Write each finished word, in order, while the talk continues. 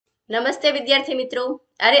નમસ્તે વિદ્યાર્થી મિત્રો,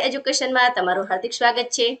 આર્ય એજ્યુકેશનમાં તમારું હાર્દિક સ્વાગત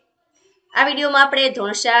છે। આ વિડીયોમાં આપણે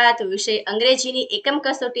ધોરણ 7 વિષય અંગ્રેજીની એકમ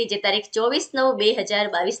કસોટી જે તારીખ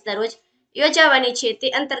 24/9/2022 ના રોજ યોજાવાની છે તે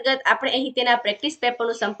અંતર્ગત આપણે અહીં તેના પ્રેક્ટિસ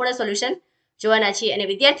પેપરનું સંપૂર્ણ સોલ્યુશન જોવાના છીએ। અને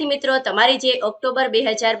વિદ્યાર્થી મિત્રો, તમારી જે ઓક્ટોબર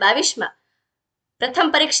 2022માં પ્રથમ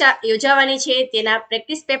પરીક્ષા યોજાવાની છે તેના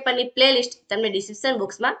પ્રેક્ટિસ પેપરની પ્લેલિસ્ટ તમને ડિસ્ક્રિપ્શન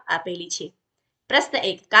બોક્સમાં આપેલી છે। પ્રશ્ન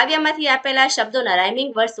 1, કાવ્યમાંથી આપેલા શબ્દોના રાઇમિંગ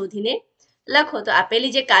વર્ડ શોધીને લખો। તો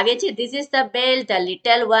આપેલી જે કાવ્ય છે, this is the bell the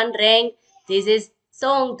little one રેંગ, this is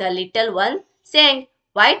song the little one sang,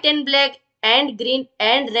 white and black and green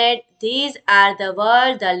and red, these are the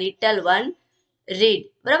word the little one read.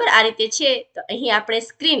 બરાબર, આ રીતે છે। તો અહીં આપણે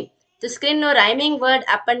સ્ક્રીન, તો સ્ક્રીનનો રાઇમિંગ વર્ડ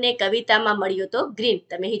આપણને કવિતામાં મળ્યો તો ગ્રીન,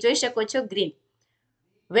 તમે અહીં જોઈ શકો છો ગ્રીન।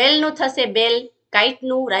 વેલનું થશે બેલ,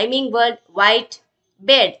 કાઇટનું rhyming word white,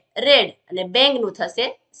 bed red અને બેંગનું થશે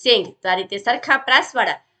સેંગ। તો આ રીતે સરખા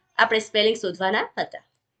પ્રાસવાળા આપણે સ્પેલિંગ શોધવાના હતા।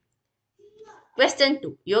 ક્વેશ્ચન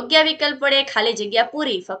 2, યોગ્ય વિકલ્પ વડે ખાલી જગ્યા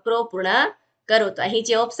પૂરી, ફકરો પૂર્ણ કરો। તો અહીં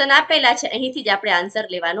જે ઓપ્શન આપેલા છે અહીંથી જ આપણે આન્સર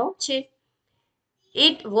લેવાનો છે।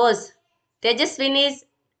 It was Tejaswini's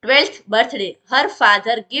 12th birthday. Her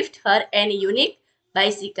father gifted her an unique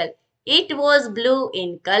bicycle. It was blue in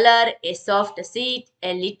color, a soft seat,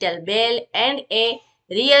 a little bell, and a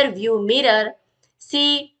rear view mirror. She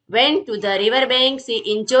went to the riverbank. She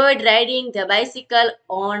enjoyed riding the bicycle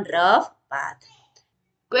on rough path.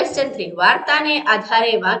 Question 3, વાર્તાને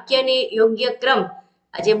આધારે વાક્યને યોગ્ય ક્રમ,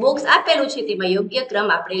 આ જે box આપેલું છે તેમાં યોગ્ય ક્રમ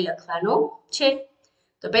આપણે લખવાનો છે।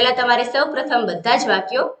 તો પહેલા તમારે સૌપ્રથમ બધા જ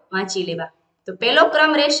વાક્યો વાંચી લેવા। તો પહેલો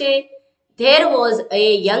ક્રમ રહેશે, there was a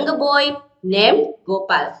young boy named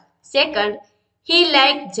Gopal. Second, he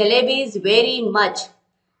liked jalebis very much.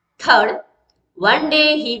 Third, one day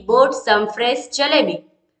he bought some fresh jalebi.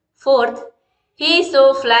 Fourth, he saw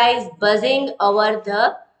flies buzzing over the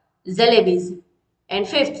jalebis. And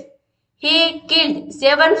fifth, he killed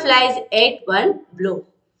 7 flies at one blow.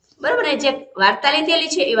 બરાબર ને, જે વાર્તા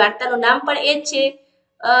લીધેલી છે એ વાર્તાનું નામ પણ એ જ છે,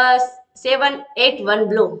 7 at 1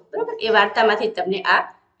 blow। બરાબર, એ વાર્તામાંથી તમને આ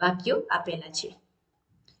વાક્યો આપેલા છે।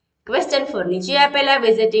 ક્વેશ્ચન 4, નીચે આપેલા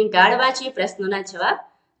વિઝિટિંગ કાર્ડ વાંચી પ્રશ્નોના જવાબ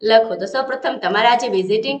લખો। તો સૌપ્રથમ તમારા જે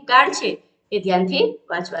વિઝિટિંગ કાર્ડ છે એ ધ્યાનથી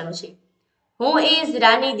વાંચવાનું છે। હુ ઇઝ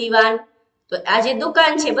રાની દિવાન, તો આ જે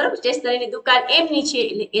દુકાન છે, બરાબર, સ્ટેશનરીની દુકાન એમની છે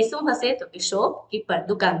એટલે એ શું હશે, તો કે શોપકીપર,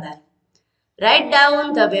 દુકાનદાર। Write down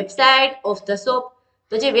the website of the shop,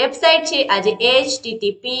 તો જે વેબસાઇટ છે આ જે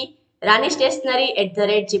http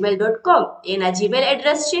ranistationery@gmail.com એના જીમેલ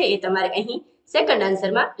એડ્રેસ છે એ તમારે અહીં સેકન્ડ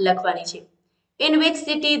આન્સરમાં લખવાની છે। In which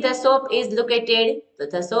city the shop is located, તો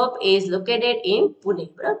the shop is located in Pune,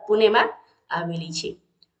 બરાબર, પુણેમાં આવેલી છે।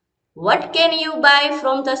 What can you buy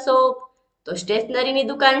from the shop, તો સ્ટેશનરીની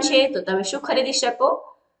દુકાન છે તો તમે શું ખરીદી શકો,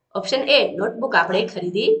 ઓપ્શન એ નોટબુક આપણે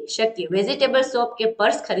ખરીદી શકીએ, વેજીટેબલ શોપ કે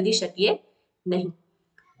પર્સ ખરીદી શકીએ નહીં।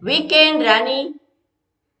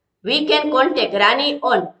 We can contact Rani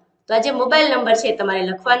on, તો આ જે મોબાઈલ નંબર છે તમારે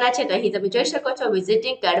લખવાના છે। તો અહીં તમે જોઈ શકો છો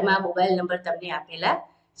વિઝિટિંગ કાર્ડમાં મોબાઈલ નંબર તમને આપેલા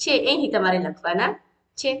છે, અહીં તમારે લખવાના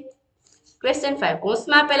છે। ક્વેશ્ચન 5,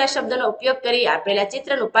 કૌંસમાં આપેલા શબ્દનો ઉપયોગ કરી આપેલા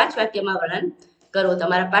ચિત્રનું 5 વાક્યમાં વર્ણન કરો।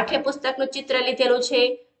 તમારા પાઠ્યપુસ્તકનું ચિત્ર લીધેલું છે,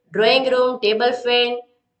 drawing room, table fan,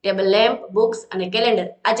 table lamp, books અને કેલેન્ડર।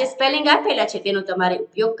 આ જે સ્પેલિંગ આપેલા છે તેનો તમારે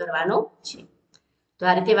ઉપયોગ કરવાનો છે। તો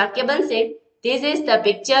આ રીતે વાક્ય બનશે, this is the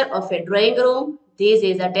picture of A drawing room, this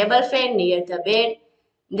is a table fan near the bed,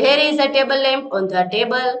 there is a table lamp on the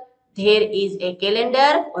table, there is A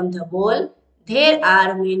calendar on the wall, there are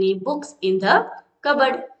many books in the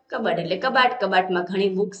કબડ। કબડ એટલે કબાટ, કબાટમાં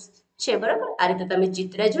ઘણી books છે, બરાબર। આ રીતે તમે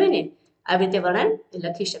ચિત્ર જોઈને આવી રીતે વર્ણન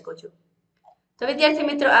લખી શકો છો। તો વિદ્યાર્થી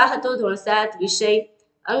મિત્રો, આ હતું ધોરણ 7 વિષય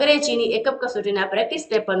અંગ્રેજીની એકમ કસોટીના પ્રેક્ટિસ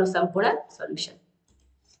પેપરનું સંપૂર્ણ સોલ્યુશન।